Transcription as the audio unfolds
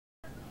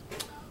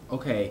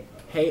Okay.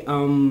 Hey,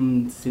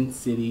 Sin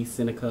City,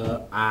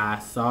 Seneca, I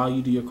saw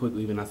you do your quick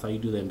leave and I saw you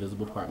do the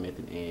invisible part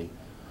method and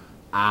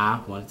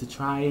I wanted to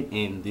try it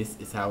and this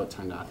is how it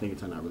turned out. I think it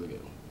turned out really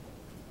good.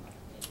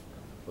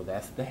 Well,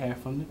 that's the hair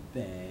from the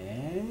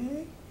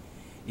back.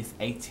 It's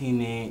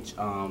 18-inch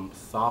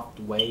soft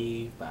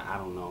wave, but I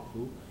don't know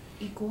who.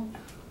 Equal.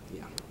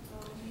 Yeah.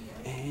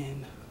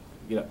 And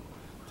get up.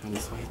 Turn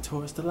this way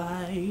towards the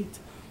light.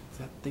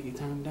 So I think it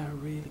turned out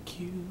really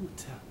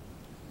cute.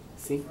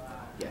 See?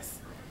 Yes.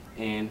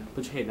 And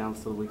put your head down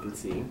so we can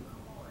see.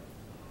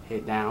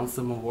 Head down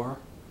some more.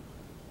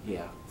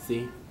 Yeah.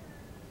 See?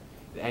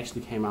 It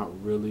actually came out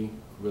really,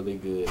 really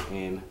good.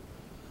 And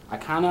I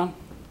kind of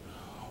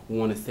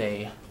want to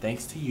say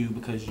thanks to you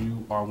because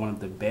you are one of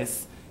the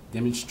best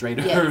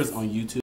demonstrators Yes. on YouTube.